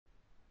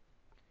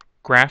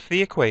Graph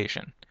the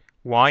equation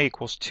y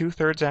equals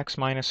 2/3 x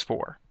minus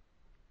 4.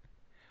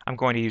 I'm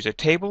going to use a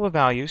table of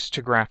values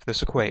to graph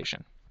this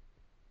equation.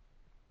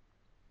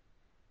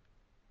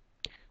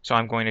 So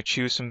I'm going to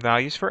choose some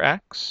values for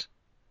x,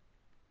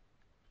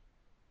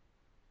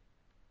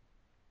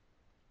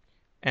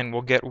 and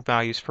we'll get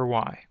values for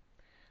y.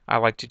 I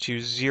like to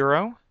choose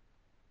 0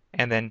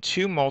 and then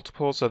 2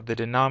 multiples of the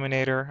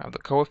denominator of the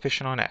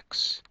coefficient on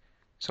x.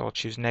 So I'll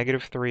choose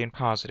 -3 and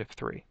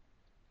 +3.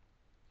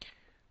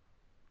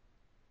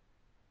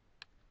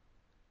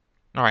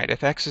 Alright,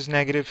 if x is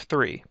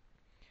 -3,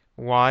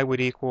 y would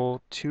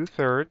equal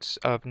 2/3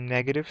 of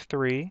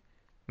 -3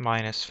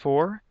 minus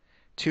 4.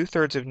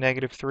 2/3 of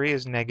 -3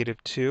 is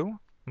 -2,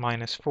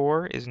 minus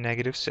 4 is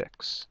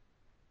 -6.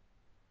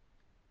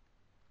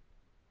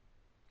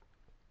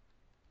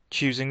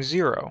 Choosing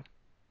 0,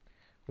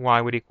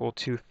 y would equal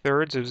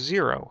 2/3 of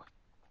 0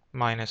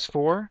 minus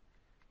 4.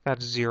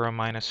 That's 0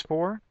 minus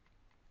 4,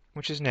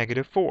 which is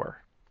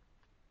 -4.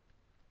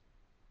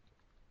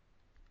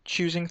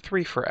 Choosing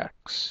 3 for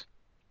x,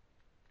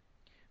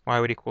 y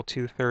would equal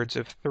 2/3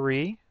 of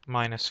 3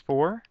 minus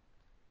 4.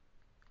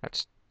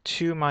 That's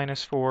 2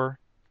 minus 4,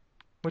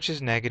 which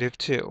is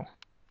 -2.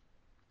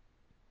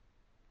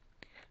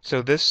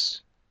 So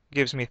this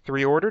gives me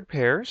 3 ordered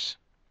pairs: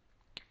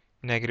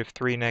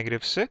 -3,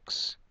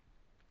 -6,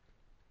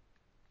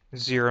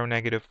 0,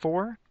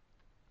 -4,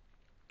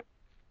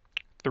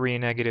 3,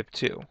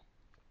 -2.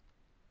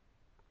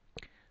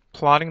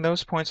 Plotting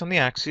those points on the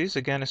axes,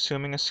 again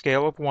assuming a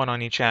scale of 1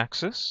 on each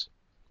axis: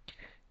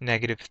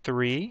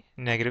 -3,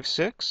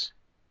 -6,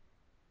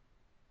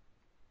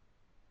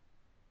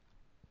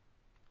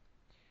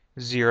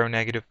 0,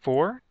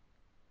 -4,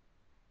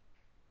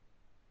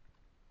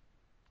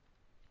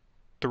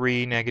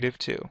 3,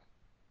 -2.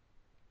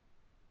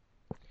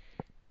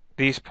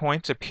 These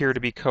points appear to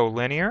be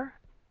collinear,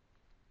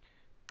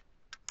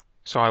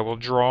 so I will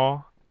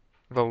draw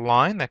the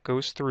line that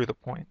goes through the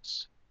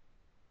points.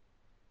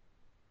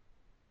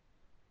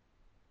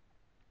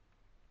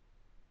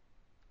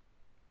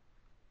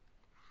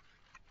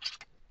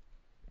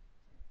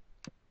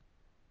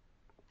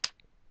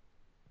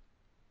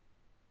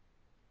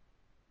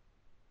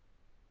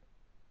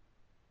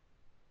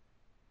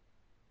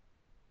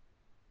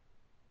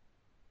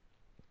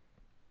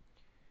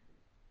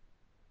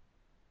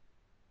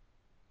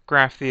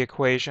 Graph the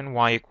equation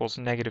y equals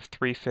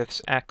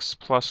 -3/5 x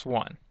plus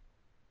 1.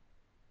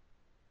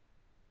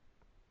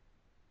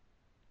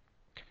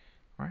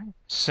 All right.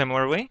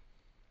 Similarly,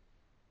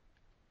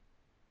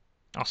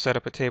 I'll set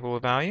up a table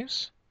of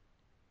values.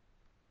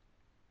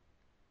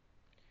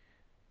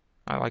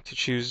 I like to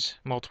choose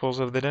multiples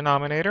of the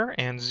denominator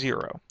and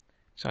 0.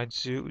 So I'd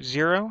do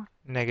 0,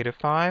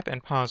 -5,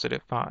 and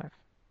 +5.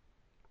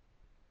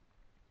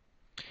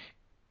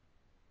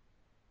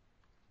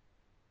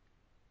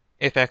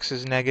 If x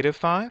is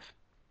 -5,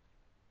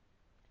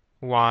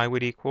 y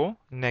would equal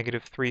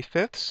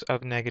 -3/5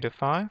 of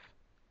 -5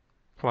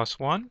 plus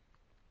 1.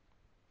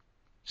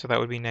 So that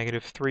would be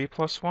 -3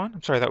 plus 1.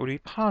 I'm sorry, that would be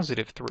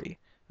 +3.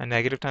 A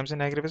negative times a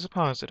negative is a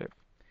positive.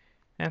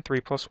 And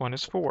 3 plus 1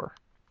 is 4.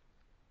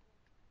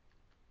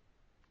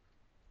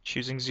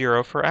 Choosing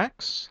 0 for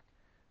x,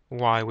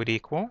 y would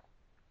equal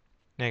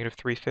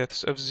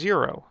 -3/5 of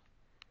 0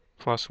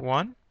 plus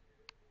 1.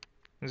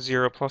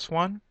 0 plus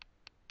 1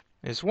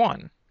 is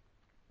 1.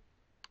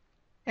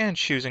 And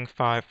choosing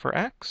 5 for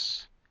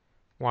x,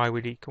 y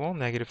would equal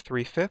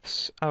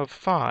 -3/5 of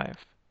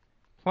 5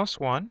 plus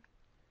 1.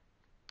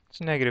 It's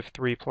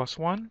 -3 plus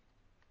 1,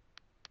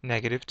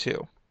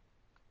 -2.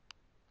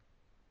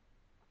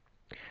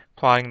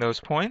 Plotting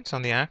those points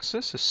on the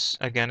axis is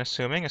again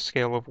assuming a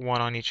scale of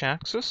 1 on each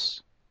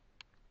axis: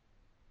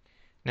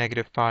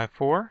 -5,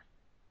 4,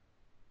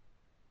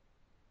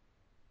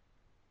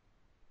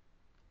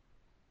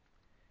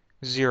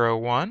 0,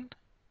 1,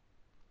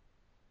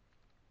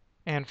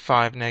 and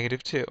 5,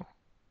 -2.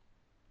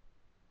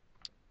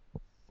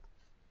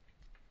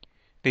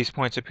 These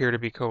points appear to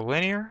be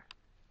collinear,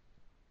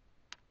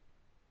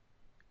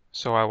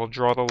 so I will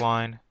draw the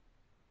line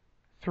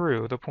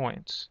through the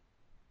points.